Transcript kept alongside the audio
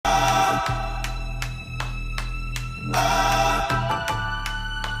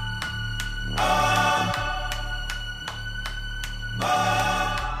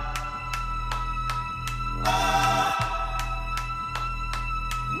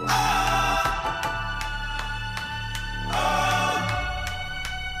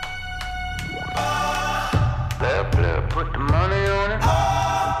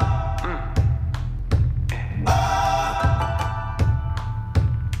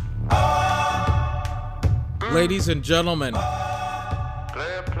Ladies and gentlemen,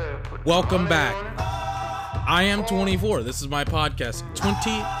 welcome back. I am 24. This is my podcast,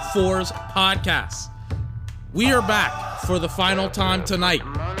 24's Podcast. We are back for the final time tonight.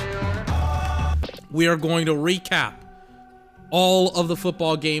 We are going to recap all of the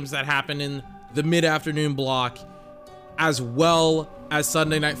football games that happened in the mid-afternoon block, as well as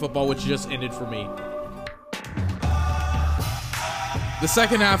Sunday Night Football, which just ended for me. The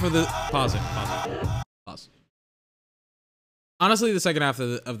second half of the... Pause. Honestly, the second half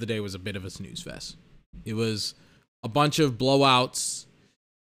of the day was a bit of a snooze fest. It was a bunch of blowouts.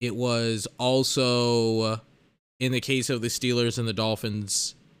 It was also, in the case of the Steelers and the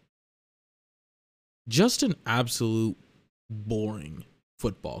Dolphins, just an absolute boring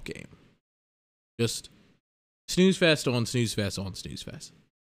football game. Just snooze fest on snooze fest on snooze fest.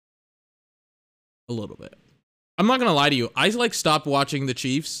 A little bit. I'm not gonna lie to you. I stopped watching the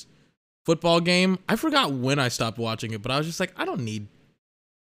Chiefs football game. I forgot when I stopped watching it, but I was just like, I don't need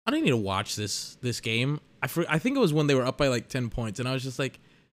to watch this game. I think it was when they were up by like 10 points, and I was just like,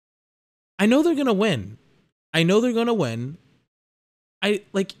 I know they're gonna win. And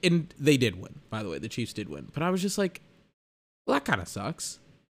they did win, by the way. The Chiefs did win, but I was just like, well, that kind of sucks.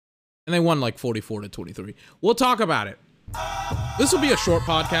 And they won like 44-23. We'll talk about it. This will be a short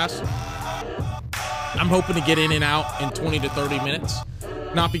podcast. I'm hoping to get in and out in 20 to 30 minutes.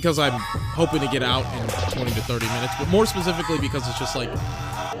 Not because I'm hoping to get out in 20 to 30 minutes, but more specifically because it's just like,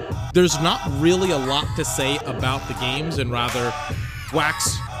 there's not really a lot to say about the games, and rather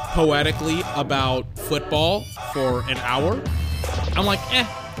wax poetically about football for an hour. I'm like,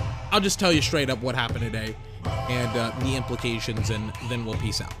 I'll just tell you straight up what happened today and the implications, and then we'll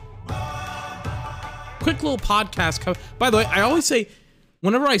peace out. Quick little podcast. By the way, I always say,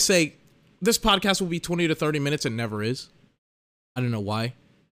 whenever I say this podcast will be 20 to 30 minutes, it never is. I don't know why.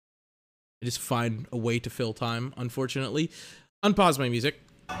 I just find a way to fill time, unfortunately. Unpause my music.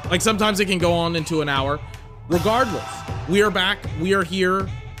 Like, sometimes it can go on into an hour. Regardless, we are back. We are here.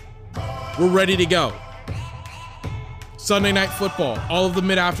 We're ready to go. Sunday Night Football. All of the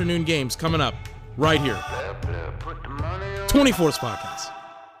mid-afternoon games coming up right here. 24's Podcast.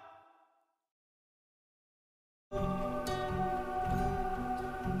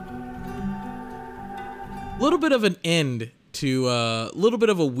 Little bit of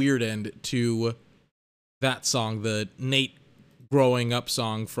a weird end to that song, the Nate growing up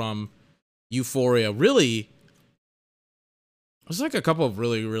song from Euphoria. Really, there's like a couple of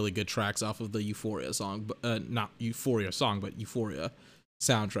really, really good tracks off of the Euphoria song, but not Euphoria song, but Euphoria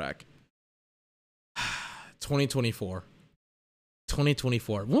soundtrack. 2024.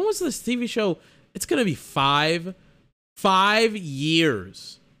 When was this TV show? It's gonna be 5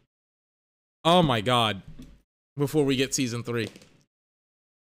 years. Oh my God. Before we get season 3.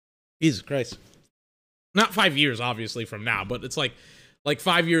 Jesus Christ. Not 5 years, obviously, from now, but it's like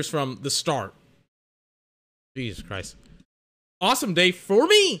 5 years from the start. Jesus Christ. Awesome day for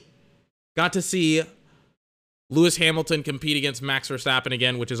me. Got to see Lewis Hamilton compete against Max Verstappen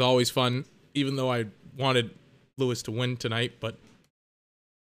again, which is always fun, even though I wanted Lewis to win tonight, but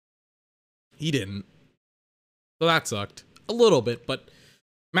he didn't. So that sucked. A little bit, but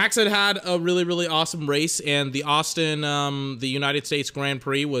Max had a really, really awesome race, and the Austin, the United States Grand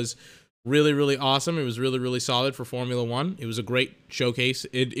Prix was really, really awesome. It was really, really solid for Formula One. It was a great showcase.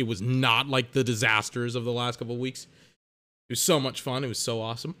 It was not like the disasters of the last couple of weeks. It was so much fun. It was so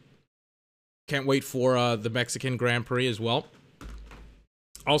awesome. Can't wait for the Mexican Grand Prix as well.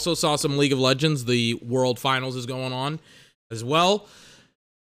 Also saw some League of Legends. The World Finals is going on as well.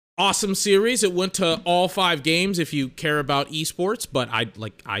 Awesome series. It went to all 5 games if you care about esports, but I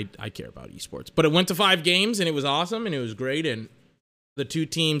care about esports. But it went to 5 games, and it was awesome, and it was great, and the 2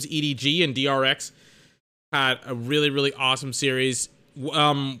 teams, EDG and DRX, had a really, really awesome series.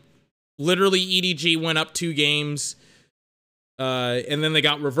 Literally, EDG went up 2 games, and then they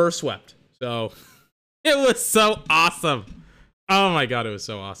got reverse swept. So, it was so awesome. Oh my God, it was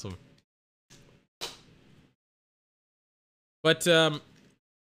so awesome. But,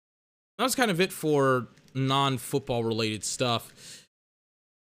 that was kind of it for non-football related stuff.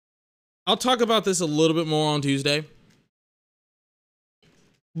 I'll talk about this a little bit more on Tuesday.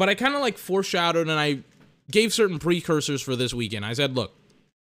 But I kind of foreshadowed, and I gave certain precursors for this weekend. I said, look,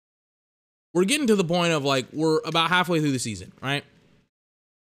 we're getting to the point of we're about halfway through the season, right?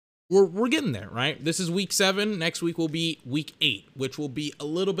 We're getting there, right? This is week 7. Next week will be week 8, which will be a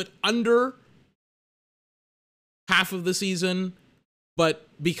little bit under half of the season. But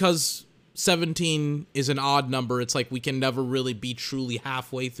because 17 is an odd number, it's we can never really be truly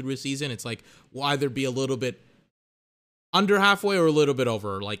halfway through a season. It's we'll either be a little bit under halfway or a little bit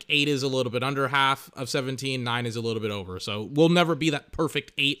over. Like 8 is a little bit under half of 17, 9 is a little bit over. So we'll never be that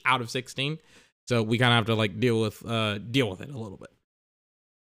perfect 8 out of 16. So we kind of have to like deal with it a little bit.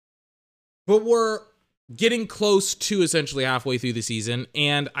 But we're getting close to essentially halfway through the season,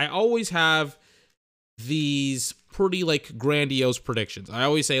 and I always have these pretty like grandiose predictions. I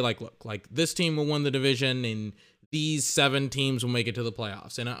always say like, look, like this team will win the division and these 7 teams will make it to the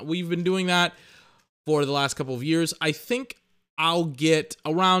playoffs. And we've been doing that for the last couple of years. I think I'll get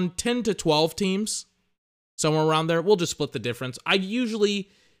around 10 to 12 teams, somewhere around there. We'll just split the difference. I usually,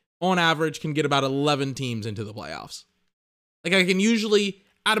 on average, can get about 11 teams into the playoffs. Like I can usually,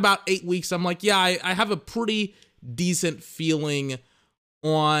 at about 8 weeks, I'm like, yeah, I have a pretty decent feeling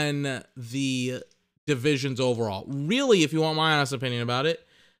on the divisions overall. Really, if you want my honest opinion about it,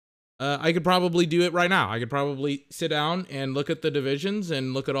 I could probably do it right now. I could probably sit down and look at the divisions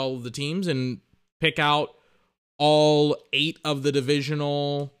and look at all of the teams and pick out all 8 of the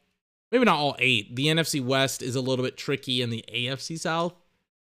divisional, maybe not all 8. The NFC West is a little bit tricky, and the AFC South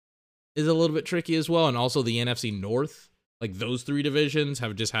is a little bit tricky as well, and also the NFC North. Like those 3 divisions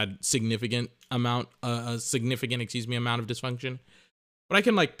have just had significant amount of dysfunction. But I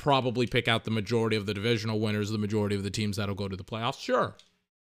can like probably pick out the majority of the divisional winners, the majority of the teams that'll go to the playoffs. Sure.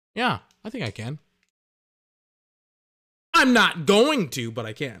 Yeah, I think I can. I'm not going to, but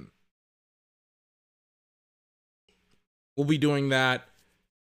I can. We'll be doing that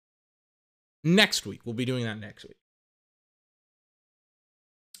next week.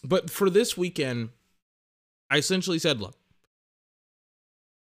 But for this weekend, I essentially said, look,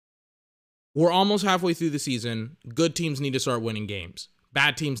 we're almost halfway through the season. Good teams need to start winning games.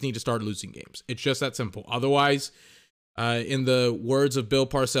 Bad teams need to start losing games. It's just that simple. Otherwise, in the words of Bill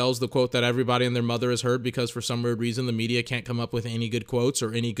Parcells, the quote that everybody and their mother has heard because for some weird reason the media can't come up with any good quotes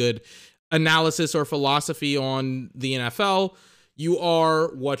or any good analysis or philosophy on the NFL, you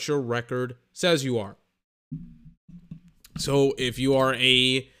are what your record says you are. So if you are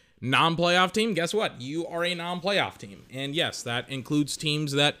a non-playoff team, guess what? You are a non-playoff team. And yes, that includes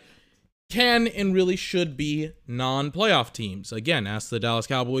teams that can and really should be non-playoff teams. Again, ask the Dallas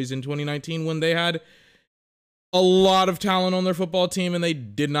Cowboys in 2019 when they had a lot of talent on their football team and they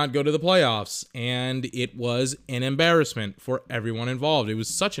did not go to the playoffs. And it was an embarrassment for everyone involved. It was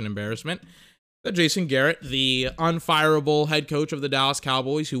such an embarrassment that Jason Garrett, the unfireable head coach of the Dallas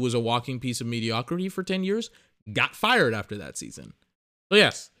Cowboys, who was a walking piece of mediocrity for 10 years, got fired after that season. So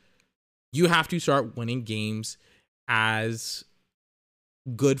yes, you have to start winning games as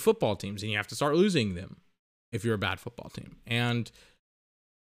good football teams, and you have to start losing them if you're a bad football team. And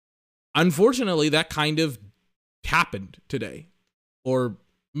unfortunately, that kind of happened today. Or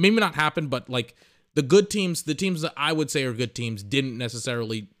maybe not happened, but like the good teams, the teams that I would say are good teams, didn't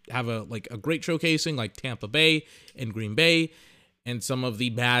necessarily have a great showcasing, like Tampa Bay and Green Bay, and some of the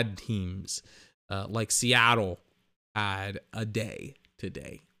bad teams like Seattle had a day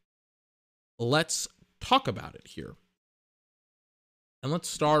today. Let's talk about it here. And let's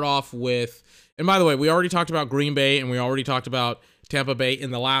start off with, and by the way, we already talked about Green Bay and we already talked about Tampa Bay in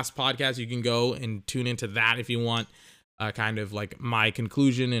the last podcast. You can go and tune into that if you want kind of like my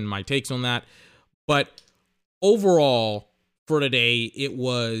conclusion and my takes on that. But overall, for today, it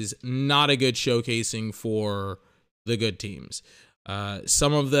was not a good showcasing for the good teams.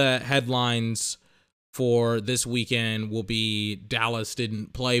 Some of the headlines for this weekend will be Dallas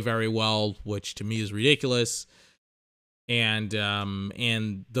didn't play very well, which to me is ridiculous. And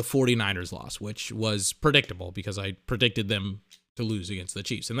the 49ers lost, which was predictable because I predicted them to lose against the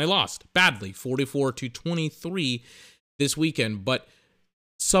Chiefs. And they lost badly, 44-23 this weekend. But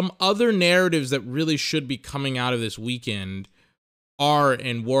some other narratives that really should be coming out of this weekend are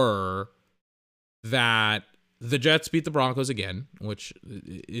and were that the Jets beat the Broncos again, which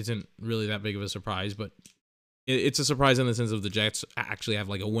isn't really that big of a surprise, but it's a surprise in the sense of the Jets actually have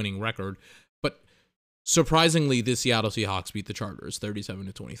like a winning record. But surprisingly, the Seattle Seahawks beat the Chargers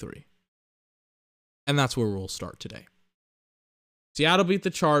 37-23. And that's where we'll start today. Seattle beat the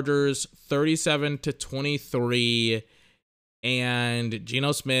Chargers 37-23. And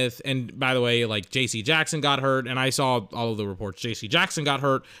Geno Smith, and by the way, like J.C. Jackson got hurt, and I saw all of the reports. J.C. Jackson got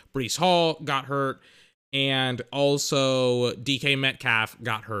hurt, Breece Hall got hurt, and also DK Metcalf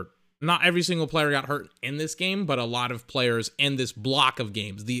got hurt. Not every single player got hurt in this game, but a lot of players in this block of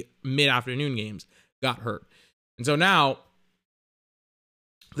games, the mid-afternoon games, got hurt. And so now,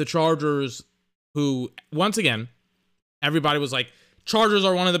 the Chargers, who, once again, everybody was like, Chargers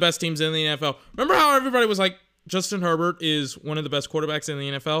are one of the best teams in the NFL. Remember how everybody was like, Justin Herbert is one of the best quarterbacks in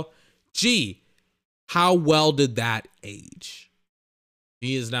the NFL? Gee, how well did that age?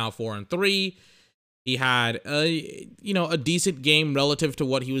 He is now 4-3. He had a decent game relative to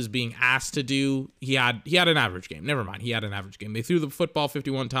what he was being asked to do. He had an average game. Never mind. He had an average game. They threw the football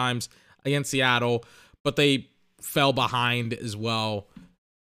 51 times against Seattle, but they fell behind as well.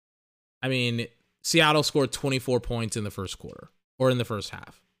 I mean, Seattle scored 24 points in the first quarter or in the first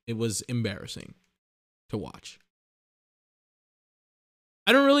half. It was embarrassing to watch.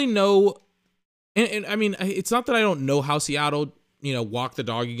 I don't really know. And I mean, it's not that I don't know how Seattle, walk the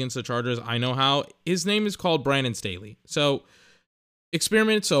dog against the Chargers. I know how. His name is called Brandon Staley. So,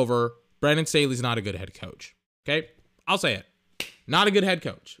 experiment's over. Brandon Staley's not a good head coach. Okay? I'll say it. Not a good head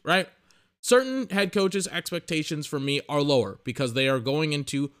coach, right? Certain head coaches' expectations for me are lower because they are going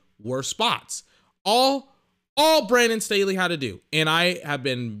into worse spots. All Brandon Staley had to do, and I have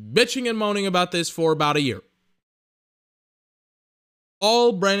been bitching and moaning about this for about a year.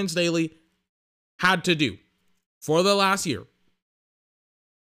 All Brandon Staley had to do for the last year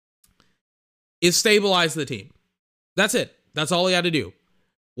is stabilize the team. That's it. That's all he had to do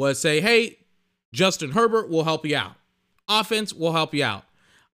was say, hey, Justin Herbert will help you out. Offense will help you out.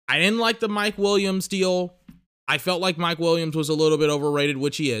 I didn't like the Mike Williams deal. I felt like Mike Williams was a little bit overrated,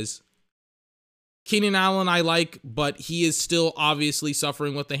 which he is. Keenan Allen I like, but he is still obviously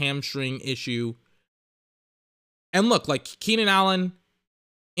suffering with the hamstring issue. And look, like Keenan Allen,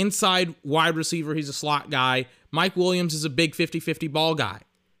 inside wide receiver, he's a slot guy. Mike Williams is a big 50-50 ball guy.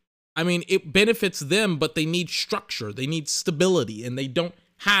 I mean, it benefits them, but they need structure. They need stability, and they don't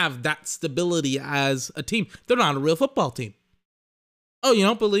have that stability as a team. They're not a real football team. Oh, you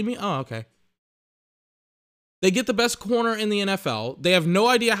don't believe me? Oh, okay. They get the best corner in the NFL. They have no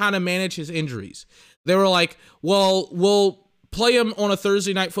idea how to manage his injuries. They were like, well, we'll play him on a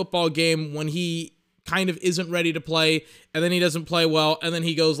Thursday night football game when he kind of isn't ready to play, and then he doesn't play well, and then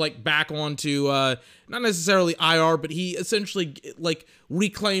he goes like back onto not necessarily IR, but he essentially like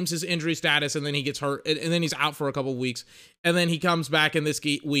reclaims his injury status, and then he gets hurt, and then he's out for a couple of weeks, and then he comes back in this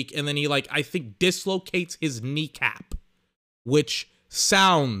week, and then he I think dislocates his kneecap, which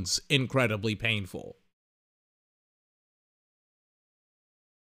sounds incredibly painful.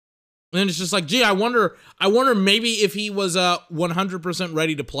 And then it's just like, gee, I wonder maybe if he was 100%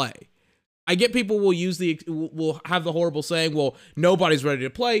 ready to play. I get people will have the horrible saying, well, nobody's ready to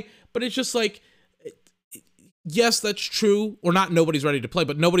play, but it's just like, yes, that's true, or not nobody's ready to play,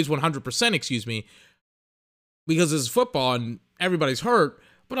 but nobody's 100%, excuse me, because it's football and everybody's hurt.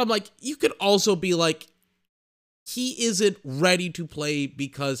 But I'm like, you could also be like, he isn't ready to play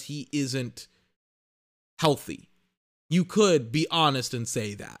because he isn't healthy. You could be honest and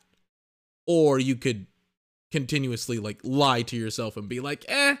say that. Or you could continuously lie to yourself and be like,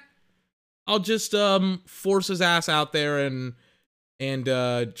 I'll just force his ass out there and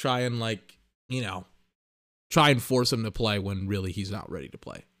try and try and force him to play when really he's not ready to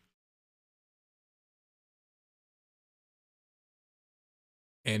play.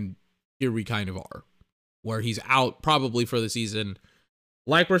 And here we kind of are, where he's out probably for the season.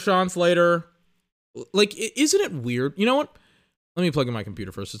 Like Rashawn Slater, isn't it weird? You know what? Let me plug in my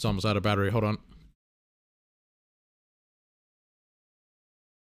computer first. It's almost out of battery. Hold on.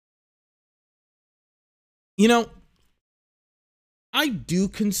 I do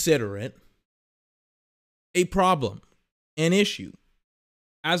consider it a problem, an issue,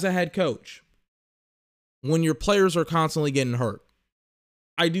 as a head coach, when your players are constantly getting hurt.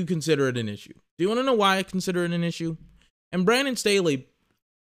 I do consider it an issue. Do you want to know why I consider it an issue? And Brandon Staley,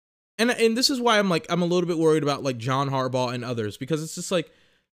 and this is why I'm a little bit worried about John Harbaugh and others, because it's just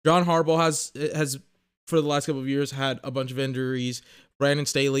John Harbaugh has for the last couple of years had a bunch of injuries. Brandon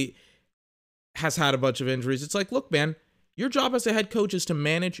Staley has had a bunch of injuries. It's like, look, man, your job as a head coach is to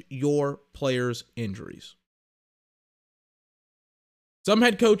manage your players' injuries. Some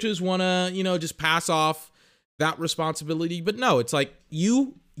head coaches want to, just pass off that responsibility, but no, it's like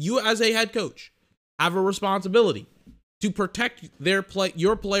you as a head coach have a responsibility to protect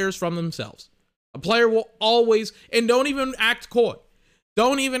your players from themselves. A player will always, and don't even act coy.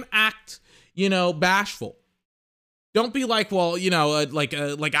 Don't even act, bashful. Don't be like, well,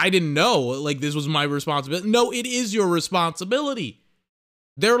 I didn't know, this was my responsibility. No, it is your responsibility.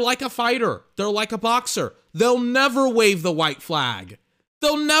 They're like a fighter. They're like a boxer. They'll never wave the white flag.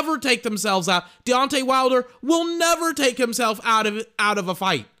 They'll never take themselves out. Deontay Wilder will never take himself out of a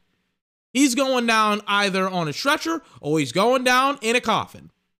fight. He's going down either on a stretcher or he's going down in a coffin.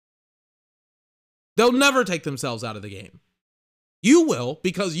 They'll never take themselves out of the game. You will,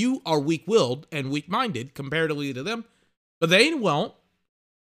 because you are weak-willed and weak-minded comparatively to them, but they won't.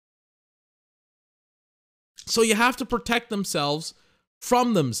 So you have to protect themselves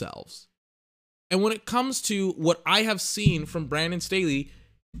from themselves. And when it comes to what I have seen from Brandon Staley,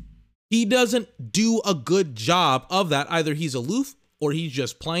 He doesn't do a good job of that. Either he's aloof or he's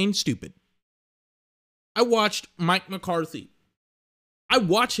just plain stupid. I watched Mike McCarthy. I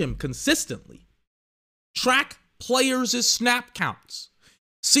watch him consistently track players' snap counts.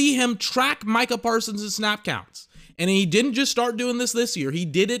 See him track Micah Parsons' snap counts. And he didn't just start doing this year. He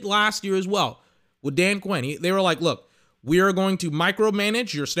did it last year as well with Dan Quinn. They were like, look, we are going to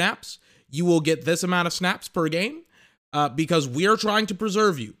micromanage your snaps. You will get this amount of snaps per game because we are trying to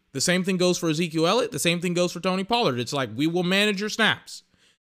preserve you. The same thing goes for Ezekiel Elliott. The same thing goes for Tony Pollard. It's like, we will manage your snaps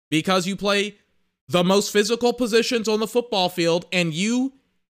because you play the most physical positions on the football field. And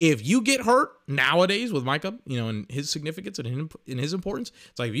if you get hurt nowadays with Micah, and his significance and in his importance,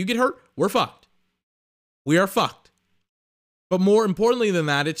 it's like, if you get hurt, we're fucked. We are fucked. But more importantly than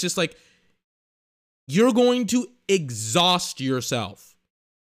that, it's just like, you're going to exhaust yourself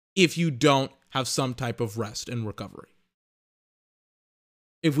if you don't have some type of rest and recovery.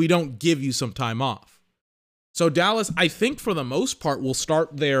 If we don't give you some time off. So Dallas, I think for the most part, will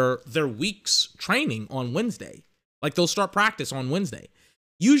start their week's training on Wednesday. Like, they'll start practice on Wednesday.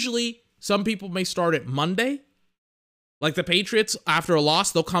 Usually, some people may start it Monday. Like the Patriots, after a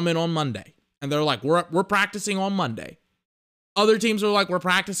loss, they'll come in on Monday. And they're like, we're practicing on Monday. Other teams are like, we're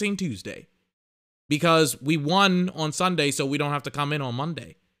practicing Tuesday. Because we won on Sunday, so we don't have to come in on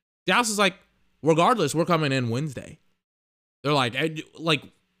Monday. Dallas is like, regardless, we're coming in Wednesday. They're like,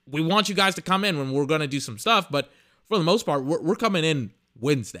 we want you guys to come in when we're going to do some stuff, but for the most part, we're coming in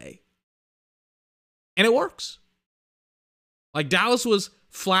Wednesday. And it works. Like, Dallas was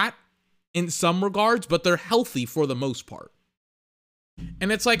flat in some regards, but they're healthy for the most part.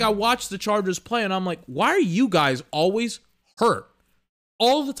 And it's like, I watch the Chargers play, and I'm like, why are you guys always hurt?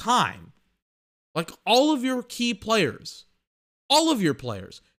 All the time. Like, all of your key players. All of your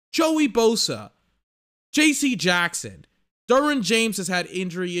players. Joey Bosa. J.C. Jackson. Derwin James has had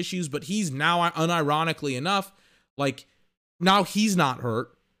injury issues, but he's now, unironically enough, like, now he's not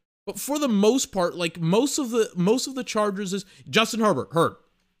hurt. But for the most part, like, most of the Chargers is Justin Herbert hurt.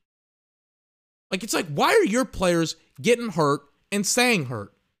 Like, it's like, why are your players getting hurt and staying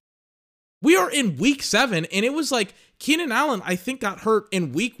hurt? We are in week 7, and it was like Keenan Allen, I think, got hurt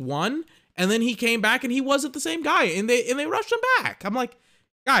in week 1, and then he came back and he wasn't the same guy, and they rushed him back. I'm like,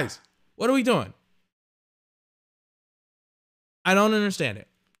 guys, what are we doing? I don't understand it.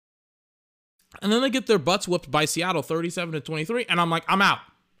 And then they get their butts whooped by Seattle 37-23, and I'm like, I'm out.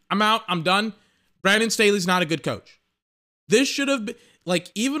 I'm done. Brandon Staley's not a good coach. This should have been, like,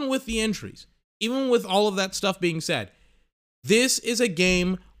 even with the injuries, even with all of that stuff being said, this is a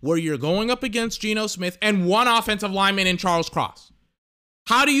game where you're going up against Geno Smith and one offensive lineman in Charles Cross.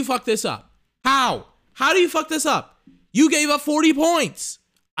 How do you fuck this up? How? How do you fuck this up? You gave up 40 points.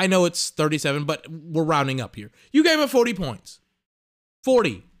 I know it's 37, but we're rounding up here. You gave up 40 points.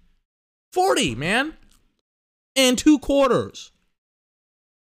 40, man. In 2 quarters.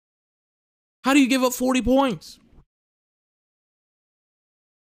 How do you give up 40 points?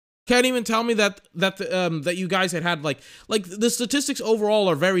 Can't even tell me that you guys had like the statistics overall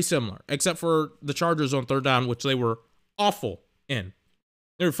are very similar, except for the Chargers on third down, which they were awful in.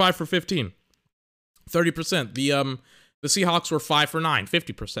 They were 5 for 15, 30%. The Seahawks were 5 for 9,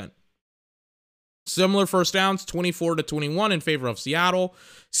 50%. Similar first downs, 24-21 in favor of Seattle.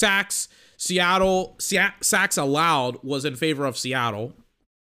 Sacks allowed was in favor of Seattle,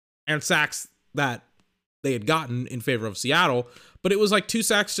 and sacks that they had gotten in favor of Seattle, but it was like 2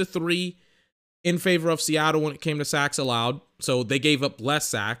 sacks to 3 in favor of Seattle when it came to sacks allowed. So they gave up less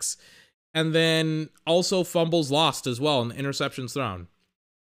sacks, and then also fumbles lost as well and interceptions thrown.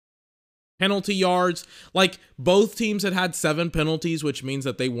 Penalty yards, like both teams had 7 penalties, which means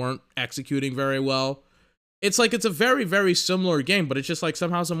that they weren't executing very well. It's like it's a very, very similar game, but it's just like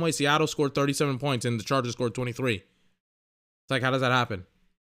somehow, some way, Seattle scored 37 points and the Chargers scored 23. It's like, how does that happen?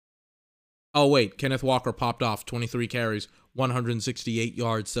 Oh, wait, Kenneth Walker popped off 23 carries, 168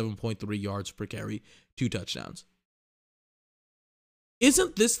 yards, 7.3 yards per carry, 2 touchdowns.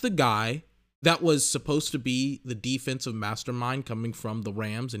 Isn't this the guy that was supposed to be the defensive mastermind coming from the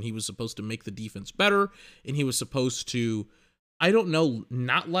Rams, and he was supposed to make the defense better, and he was supposed to, I don't know,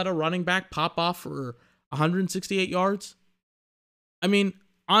 not let a running back pop off for 168 yards? I mean,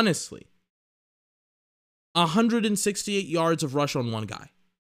 honestly, 168 yards of rush on one guy.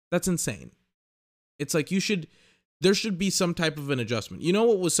 That's insane. It's like there should be some type of an adjustment. You know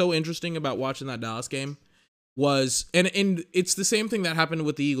what was so interesting about watching that Dallas game was, and it's the same thing that happened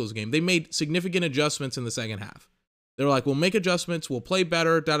with the Eagles game. They made significant adjustments in the second half. They were like, we'll make adjustments, we'll play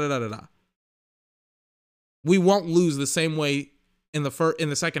better, da-da-da-da-da. We won't lose the same way in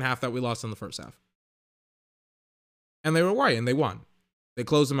the second half that we lost in the first half. And they were right, and they won. They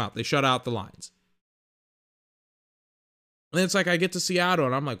close them out. They shut out the Lions. And it's like I get to Seattle,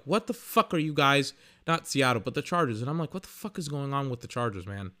 and I'm like, what the fuck are you guys? Not Seattle, but the Chargers. And I'm like, what the fuck is going on with the Chargers,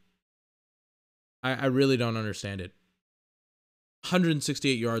 man? I really don't understand it.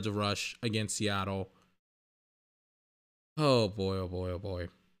 168 yards of rush against Seattle. Oh, boy, oh, boy, oh, boy.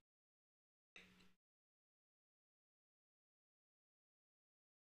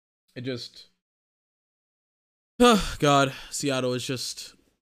 It just... Oh, God. Seattle is just...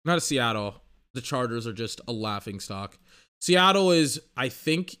 Not a Seattle. The Chargers are just a laughing stock. Seattle is, I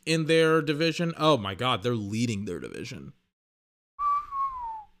think, in their division. Oh, my God. They're leading their division.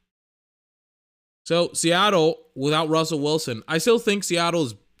 So, Seattle, without Russell Wilson, I still think Seattle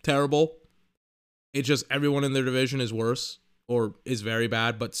is terrible. It's just everyone in their division is worse or is very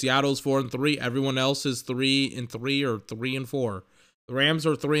bad. But Seattle's 4-3. Everyone else is 3-3 or 3-4. The Rams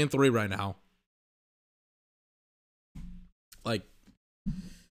are 3-3 right now. Like,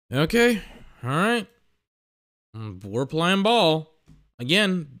 okay, all right. We're playing ball.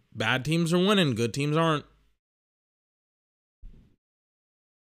 Again, bad teams are winning. Good teams aren't.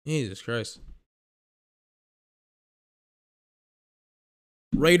 Jesus Christ.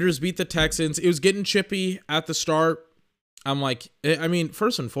 Raiders beat the Texans. It was getting chippy at the start. I'm like, I mean,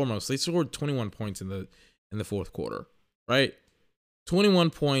 first and foremost, they scored 21 points in the fourth quarter, right? 21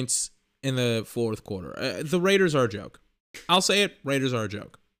 points in the fourth quarter. The Raiders are a joke. I'll say it. Raiders are a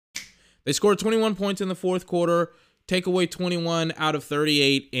joke. They scored 21 points in the fourth quarter. Take away 21 out of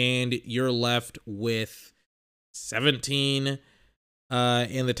 38, and you're left with 17.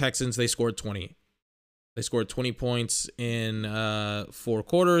 And the Texans, they scored 20. They scored 20 points in 4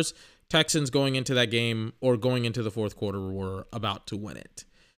 quarters. Texans going into that game, or going into the fourth quarter, were about to win it.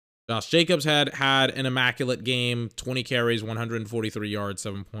 Josh Jacobs had an immaculate game, 20 carries, 143 yards,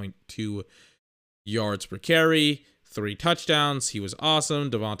 7.2 yards per carry, 3 touchdowns. He was awesome.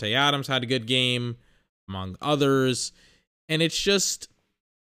 Devontae Adams had a good game, among others. And it's just,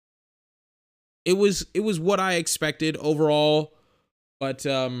 it was what I expected overall. But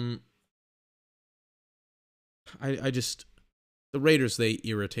I just, the Raiders, they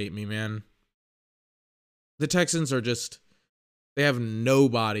irritate me, man. The Texans are just, they have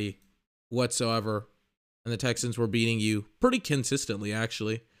nobody whatsoever. And the Texans were beating you pretty consistently,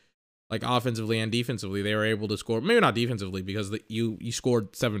 actually. Like, offensively and defensively, they were able to score. Maybe not defensively, because you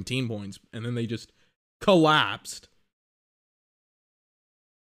scored 17 points, and then they just collapsed.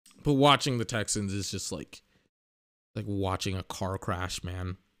 But watching the Texans is just like watching a car crash,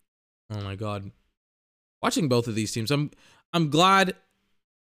 man. Oh, my God. Watching both of these teams, I'm glad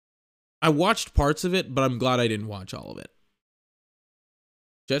I watched parts of it, but I'm glad I didn't watch all of it.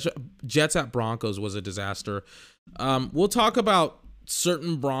 Jets at Broncos was a disaster. We'll talk about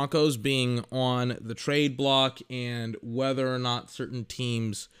certain Broncos being on the trade block and whether or not certain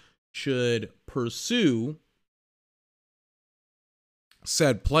teams should pursue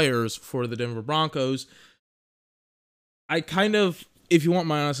said players for the Denver Broncos. I kind of, if you want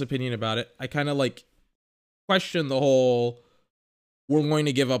my honest opinion about it, I kind of like question the whole, we're going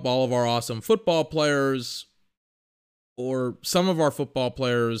to give up all of our awesome football players or some of our football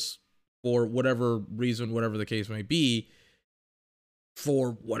players for whatever reason, whatever the case may be,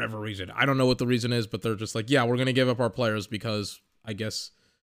 for whatever reason. I don't know what the reason is, but they're just like, yeah, we're going to give up our players because I guess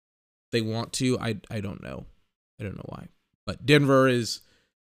they want to. I don't know. I don't know why. But Denver is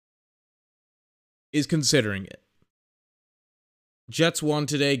considering it. Jets won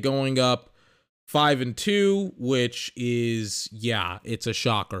today, going up 5-2, which is, yeah, it's a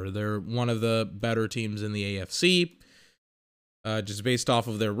shocker. They're one of the better teams in the AFC. Just based off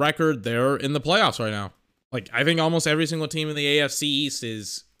of their record, they're in the playoffs right now. Like, I think almost every single team in the AFC East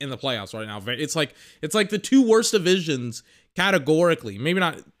is in the playoffs right now. It's like the 2 worst divisions categorically. Maybe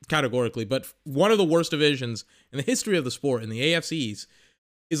not categorically, but one of the worst divisions in the history of the sport in the AFC East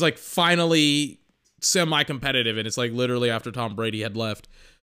is like finally semi-competitive, and it's like literally after Tom Brady had left.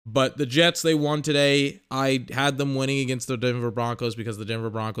 But the Jets, they won today. I had them winning against the Denver Broncos because the Denver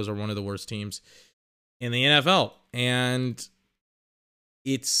Broncos are one of the worst teams in the NFL. And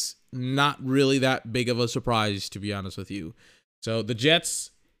it's not really that big of a surprise, to be honest with you. So the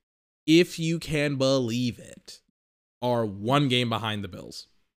Jets, if you can believe it, are 1 game behind the Bills.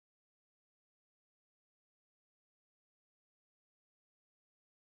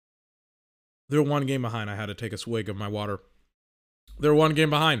 They're 1 game behind. I had to take a swig of my water. They're 1 game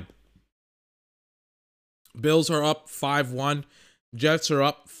behind. Bills are up 5-1. Jets are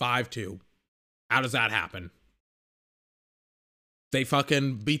up 5-2. How does that happen? They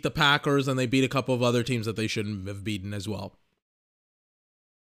fucking beat the Packers, and they beat a couple of other teams that they shouldn't have beaten as well.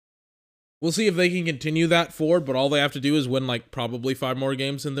 We'll see if they can continue that forward, but all they have to do is win like probably 5 more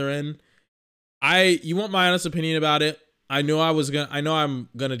games than they're in. You want my honest opinion about it? I know I'm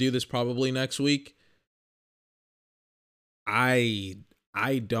gonna do this probably next week. I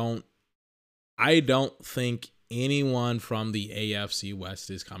don't think anyone from the AFC West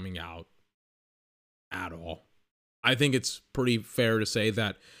is coming out at all. I think it's pretty fair to say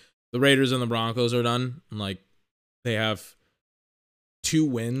that the Raiders and the Broncos are done. Like, they have 2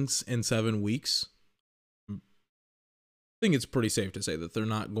 wins in 7 weeks. I think it's pretty safe to say that they're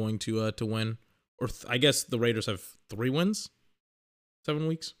not going to win. Or I guess the Raiders have 3 wins, 7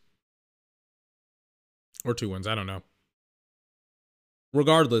 weeks, or 2 wins. I don't know.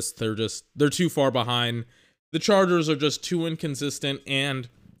 Regardless, they're too far behind. The Chargers are just too inconsistent, and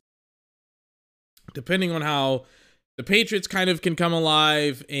depending on how the Patriots kind of can come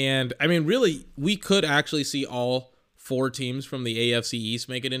alive, and I mean, really, we could actually see all 4 teams from the AFC East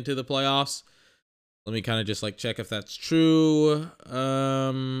make it into the playoffs. Let me kind of just like check if that's true.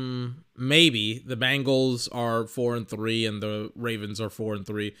 Maybe the Bengals are 4-3 and the Ravens are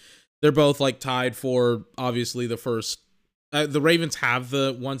 4-3. They're both like tied for obviously the first. The Ravens have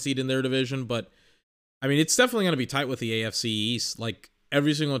the 1 seed in their division, but I mean, it's definitely going to be tight with the AFC East. Like,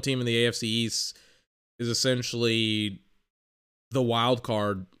 every single team in the AFC East is essentially the wild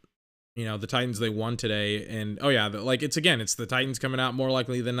card. You know, the Titans, they won today, and oh yeah, like, it's the Titans coming out more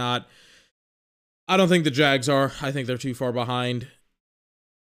likely than not. I don't think the Jags are. I think they're too far behind.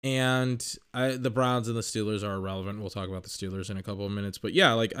 And the Browns and the Steelers are irrelevant. We'll talk about the Steelers in a couple of minutes. But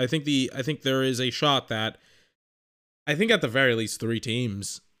yeah, like, I think there is a shot that I think at the very least 3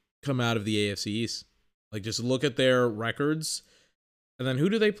 teams come out of the AFC East. Like, just look at their records. And then who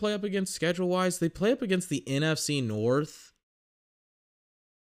do they play up against schedule-wise? They play up against the NFC North.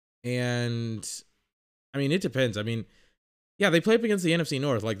 And, I mean, it depends. I mean, yeah, they play up against the NFC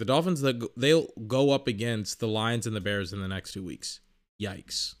North. Like, the Dolphins, they'll go up against the Lions and the Bears in the next 2 weeks.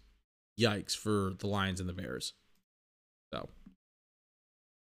 Yikes. Yikes for the Lions and the Bears. So,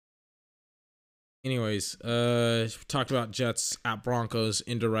 anyways, talked about Jets at Broncos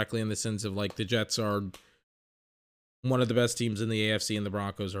indirectly in the sense of, like, the Jets are one of the best teams in the AFC and the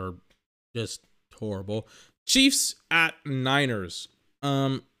Broncos are just horrible. Chiefs at Niners.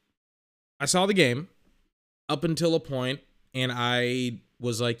 I saw the game up until a point, and I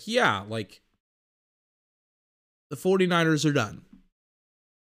was like, yeah, like, the 49ers are done.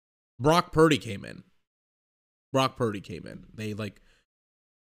 Brock Purdy came in. They, like,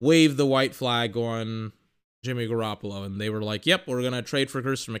 waved the white flag on Jimmy Garoppolo, and they were like, yep, we're going to trade for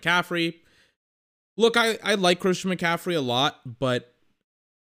Christian McCaffrey. Look, I like Christian McCaffrey a lot, but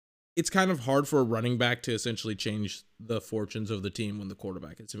it's kind of hard for a running back to essentially change the fortunes of the team when the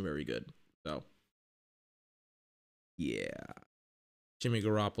quarterback isn't very good. So, yeah. Jimmy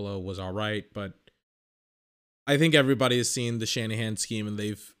Garoppolo was all right, but I think everybody has seen the Shanahan scheme, and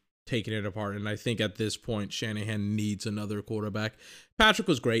they've taken it apart, and I think at this point, Shanahan needs another quarterback. Patrick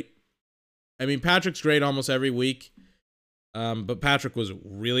was great. I mean, Patrick's great almost every week, but Patrick was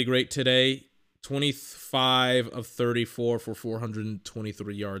really great today. 25 of 34 for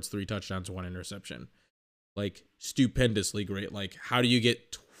 423 yards, 3 touchdowns, 1 interception. Like, stupendously great. Like, how do you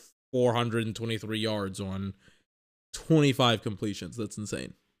get 423 yards on 25 completions? That's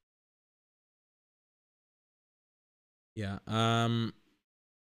insane. Yeah.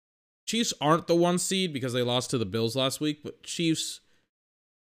 Chiefs aren't the 1 seed because they lost to the Bills last week, but Chiefs,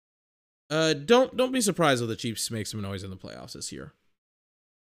 don't be surprised if the Chiefs make some noise in the playoffs this year.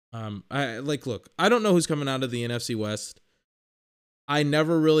 Look, I don't know who's coming out of the NFC West. I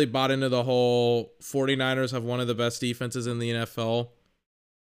never really bought into the whole 49ers have one of the best defenses in the NFL.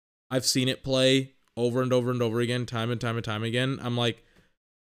 I've seen it play over and over and over again, time and time and time again. I'm like,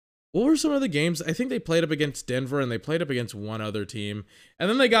 what were some of the games? I think they played up against Denver and they played up against one other team. And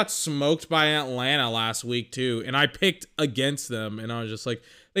then they got smoked by Atlanta last week too. And I picked against them. And I was just like,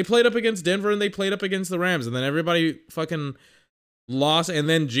 they played up against Denver and they played up against the Rams. And then everybody fucking lost. And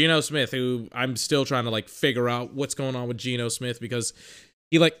then Geno Smith, who I'm still trying to like figure out what's going on with Geno Smith, because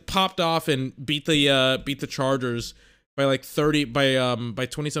he like popped off and beat the Chargers by like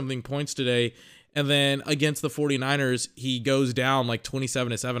 20 something points today. And then against the 49ers, he goes down like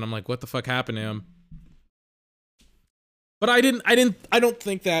 27-7. I'm like, what the fuck happened to him? But I don't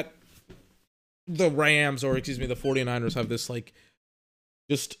think that the Rams, or excuse me, the 49ers have this like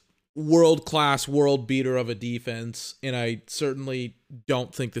just world-class, world beater of a defense. And I certainly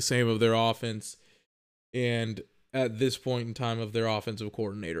don't think the same of their offense. And at this point in time of their offensive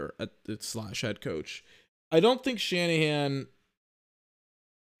coordinator / head coach, I don't think Shanahan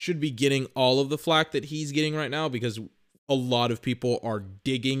should be getting all of the flack that he's getting right now, because a lot of people are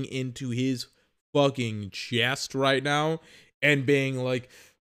digging into his fucking chest right now and being like,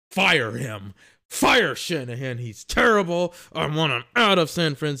 fire him. Fire Shanahan. He's terrible. I want him out of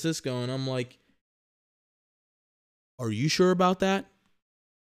San Francisco. And I'm like, are you sure about that?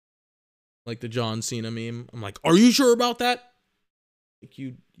 Like the John Cena meme. I'm like, are you sure about that? Like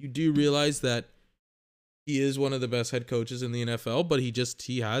you do realize that he is one of the best head coaches in the NFL, but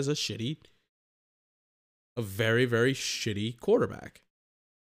he has a very, very shitty quarterback.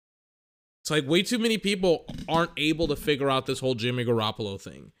 It's like way too many people aren't able to figure out this whole Jimmy Garoppolo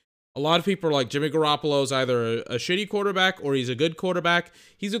thing. A lot of people are like, Jimmy Garoppolo is either a shitty quarterback or he's a good quarterback.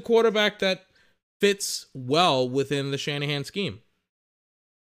 He's a quarterback that fits well within the Shanahan scheme.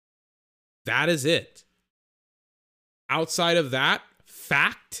 That is it. Outside of that,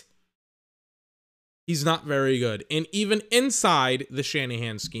 fact, he's not very good. And even inside the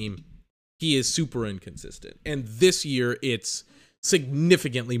Shanahan scheme, he is super inconsistent. And this year, it's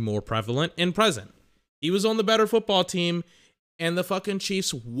significantly more prevalent and present. He was on the better football team, and the fucking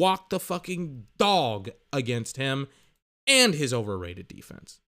Chiefs walked the fucking dog against him and his overrated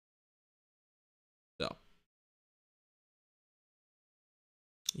defense. So,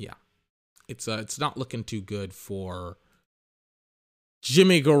 yeah. It's not looking too good for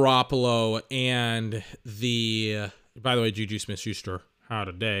Jimmy Garoppolo and by the way, Juju Smith-Schuster had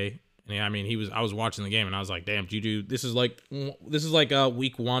a day. And I mean, I was watching the game and I was like, damn, Juju, this is like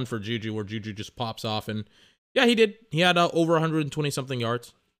week 1 for Juju where Juju just pops off. And yeah, he did. He had over 120 something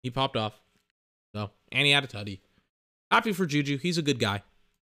yards. He popped off. So, and he had a tutty. Happy for Juju. He's a good guy.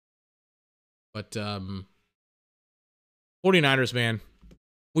 But 49ers, man,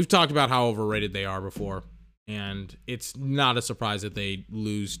 we've talked about how overrated they are before. And it's not a surprise that they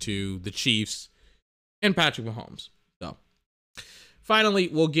lose to the Chiefs and Patrick Mahomes. So, finally,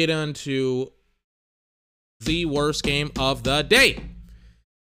 we'll get into the worst game of the day.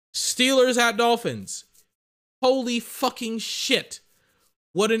 Steelers at Dolphins. Holy fucking shit.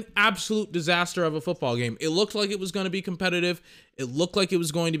 What an absolute disaster of a football game. It looked like it was going to be competitive. It looked like it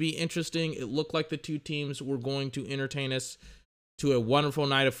was going to be interesting. It looked like the two teams were going to entertain us to a wonderful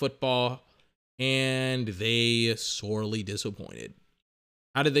night of football. And they sorely disappointed.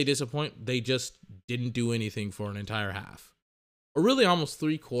 How did they disappoint? They just didn't do anything for an entire half. Or really almost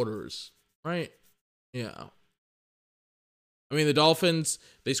 3 quarters, right? Yeah. I mean, the Dolphins,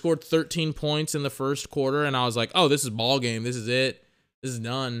 they scored 13 points in the first quarter, and I was like, oh, this is ball game. This is it. This is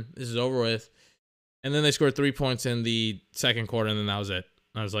done. This is over with. And then they scored 3 points in the second quarter, and then that was it.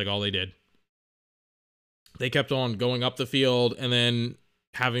 That was like all they did. They kept on going up the field and then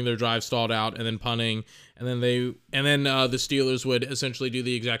having their drive stalled out and then punting. And then the Steelers would essentially do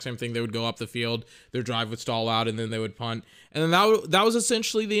the exact same thing. They would go up the field, their drive would stall out, and then they would punt. And then that was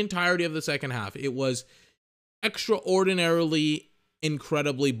essentially the entirety of the second half. It was extraordinarily,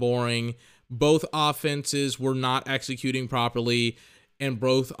 incredibly boring. Both offenses were not executing properly, and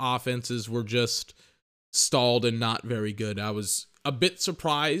both offenses were just stalled and not very good. I was a bit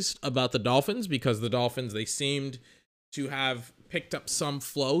surprised about the Dolphins because the Dolphins, they seemed to have picked up some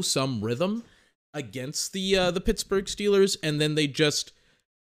flow, some rhythm against the Pittsburgh Steelers, and then they just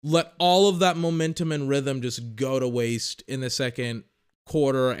let all of that momentum and rhythm just go to waste in the second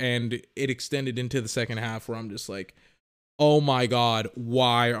quarter, and it extended into the second half where I'm just like, oh my God,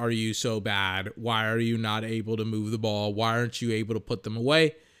 why are you so bad? Why are you not able to move the ball? Why aren't you able to put them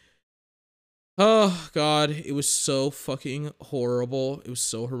away? Oh God, it was so fucking horrible. It was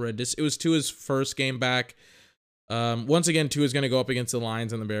so horrendous. It was Tua's first game back. Once again, Tua's going to go up against the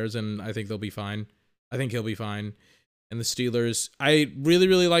Lions and the Bears, and I think they'll be fine. I think he'll be fine. And the Steelers, I really,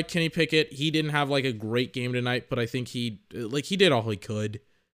 really like Kenny Pickett. He didn't have like a great game tonight, but I think he did all he could.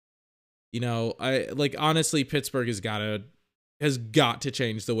 You know, honestly, Pittsburgh has got to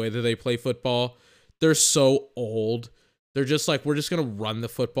change the way that they play football. They're so old. They're just like, we're just going to run the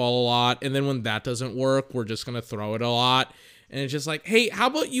football a lot. And then when that doesn't work, we're just going to throw it a lot. And it's just like, hey, how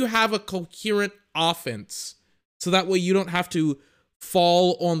about you have a coherent offense so that way you don't have to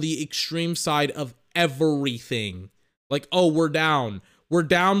fall on the extreme side of everything. Like, oh, we're down. We're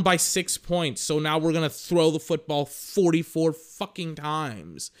down by 6 points. So now we're going to throw the football 44 fucking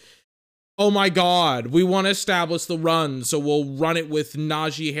times. Oh my God, we want to establish the run, so we'll run it with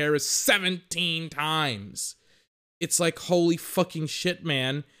Najee Harris 17 times. It's like, holy fucking shit,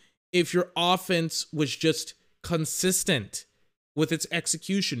 man. If your offense was just consistent with its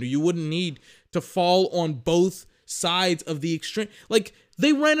execution, you wouldn't need to fall on both sides of the extreme. Like,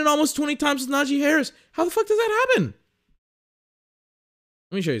 they ran it almost 20 times with Najee Harris. How the fuck does that happen?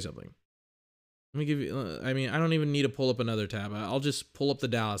 Let me show you something. Let me give you, I mean, I don't even need to pull up another tab. I'll just pull up the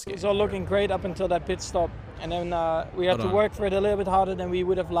Dallas game. It was all looking great up until that pit stop. And then we had to work for it a little bit harder than we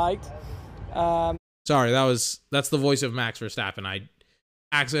would have liked. Sorry, that's the voice of Max Verstappen. I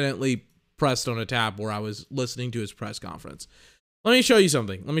accidentally pressed on a tab where I was listening to his press conference. Let me show you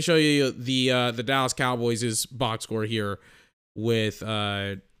something. Let me show you the Dallas Cowboys' box score here with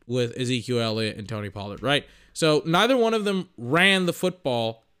Ezekiel Elliott and Tony Pollard, right? So neither one of them ran the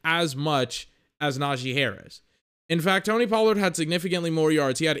football as much as Najee Harris. In fact, Tony Pollard had significantly more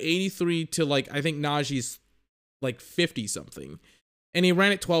yards. He had 83 to I think Najee's 50 something. And he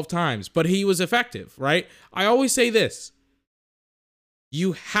ran it 12 times, but he was effective, right? I always say this.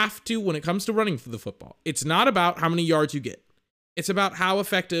 You have to, when it comes to running for the football, it's not about how many yards you get. It's about how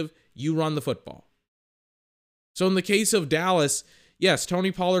effective you run the football. So in the case of Dallas, yes,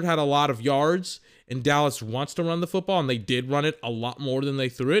 Tony Pollard had a lot of yards, and Dallas wants to run the football, and they did run it a lot more than they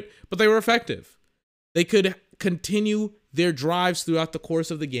threw it, but they were effective. They could continue their drives throughout the course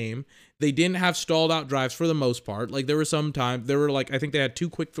of the game. They didn't have stalled out drives for the most part. There were some time, I think they had 2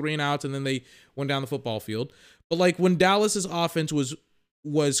 quick 3-and-outs, and then they went down the football field. But when Dallas's offense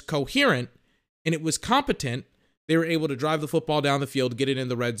was coherent and it was competent, they were able to drive the football down the field, get it in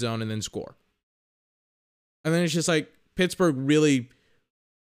the red zone, and then score. And then it's just Pittsburgh really,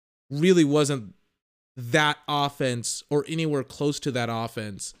 really wasn't that offense or anywhere close to that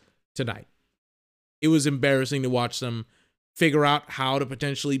offense tonight. It was embarrassing to watch them figure out how to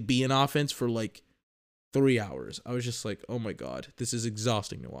potentially be an offense for 3 hours. I was just oh my God, this is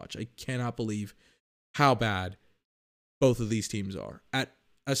exhausting to watch. I cannot believe how bad both of these teams are at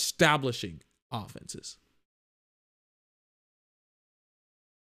establishing offenses.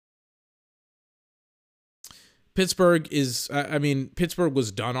 Pittsburgh Pittsburgh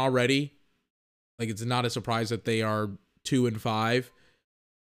was done already. It's not a surprise that they are 2-5.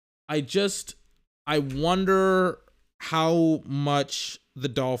 I wonder how much the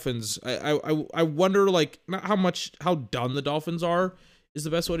Dolphins, I wonder not how done the Dolphins are is the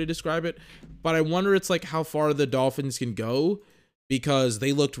best way to describe it, but I wonder it's how far the Dolphins can go, because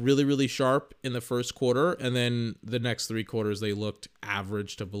they looked really, really sharp in the first quarter, and then the next 3 quarters they looked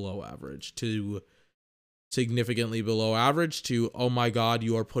average to below average to significantly below average to, oh my God,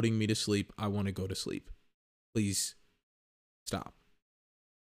 you are putting me to sleep. I want to go to sleep. Please stop.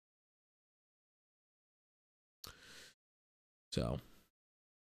 So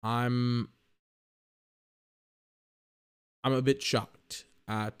I'm a bit shocked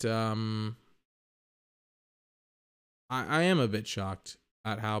at I am a bit shocked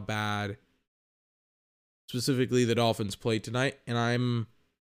at how bad specifically the Dolphins played tonight, and I'm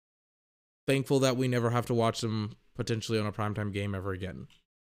thankful that we never have to watch them potentially on a primetime game ever again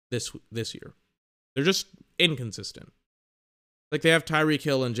this year. They're just inconsistent. They have Tyreek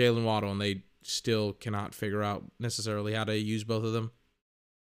Hill and Jalen Waddle, and they still cannot figure out necessarily how to use both of them.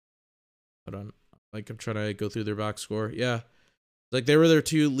 Hold on. I'm trying to go through their box score. Yeah. They were their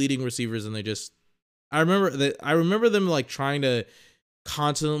 2 leading receivers, and they just, I remember them trying to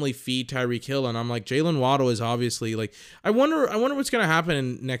constantly feed Tyreek Hill, and I'm Jalen Waddle is obviously I wonder what's going to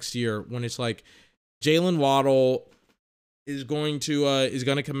happen next year when it's Jalen Waddle is going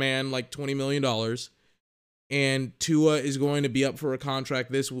to command $20 million, and Tua is going to be up for a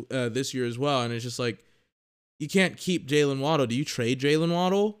contract this year as well, and it's just you can't keep Jalen Waddle. Do you trade Jalen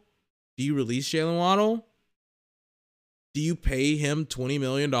Waddle? Do you release Jalen Waddle? Do you pay him $20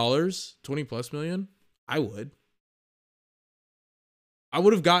 million? 20 plus million? I would. I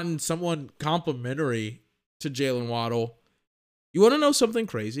would have gotten someone complimentary to Jalen Waddle. You want to know something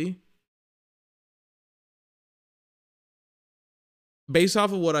crazy? Based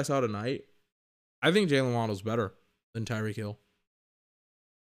off of what I saw tonight, I think Jalen Waddle's better than Tyreek Hill.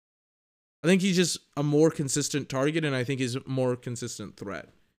 I think he's just a more consistent target, and I think he's a more consistent threat.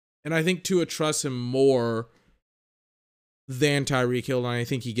 And I think Tua trusts him more than Tyreek Hill, and I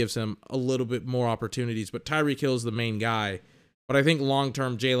think he gives him a little bit more opportunities. But Tyreek Hill is the main guy. But I think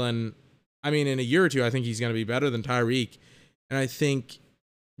long-term Jalen, in a year or two, I think he's going to be better than Tyreek. And I think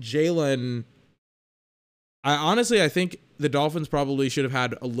Jalen, I think the Dolphins probably should have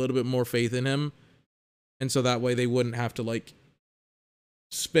had a little bit more faith in him. And so that way they wouldn't have to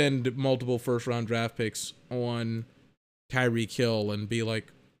spend multiple first-round draft picks on Tyreek Hill and be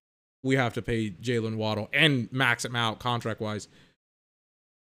we have to pay Jalen Waddle and max him out contract-wise.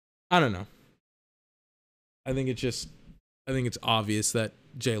 I don't know. I think it's obvious that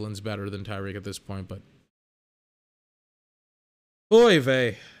Jalen's better than Tyreek at this point, but oy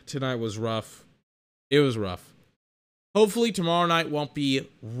vey, tonight was rough. It was rough. Hopefully tomorrow night won't be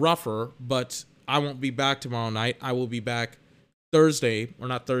rougher, but I won't be back tomorrow night. I will be back Tuesday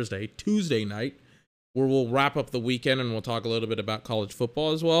night. where we'll wrap up the weekend and we'll talk a little bit about college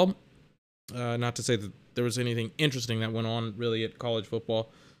football as well. Not to say that there was anything interesting that went on really at college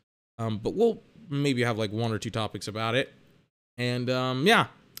football, but we'll maybe have like 1 or 2 topics about it. And yeah,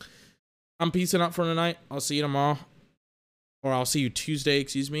 I'm peacing out for tonight. I'll see you tomorrow, or I'll see you Tuesday,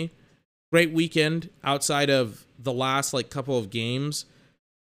 excuse me. Great weekend outside of the last like couple of games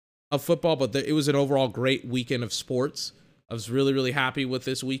of football, but it was an overall great weekend of sports. I was really, really happy with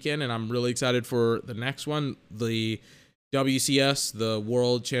this weekend, and I'm really excited for the next one. The WCS, the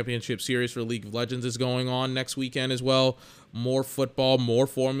World Championship Series for League of Legends, is going on next weekend as well. More football, more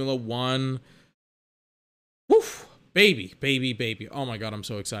Formula One. Woof, baby. Oh my God, I'm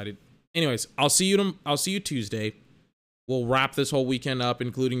so excited. Anyways, I'll see you Tuesday. We'll wrap this whole weekend up,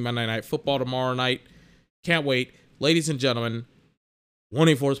 including Monday Night Football tomorrow night. Can't wait. Ladies and gentlemen,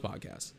 184's podcast.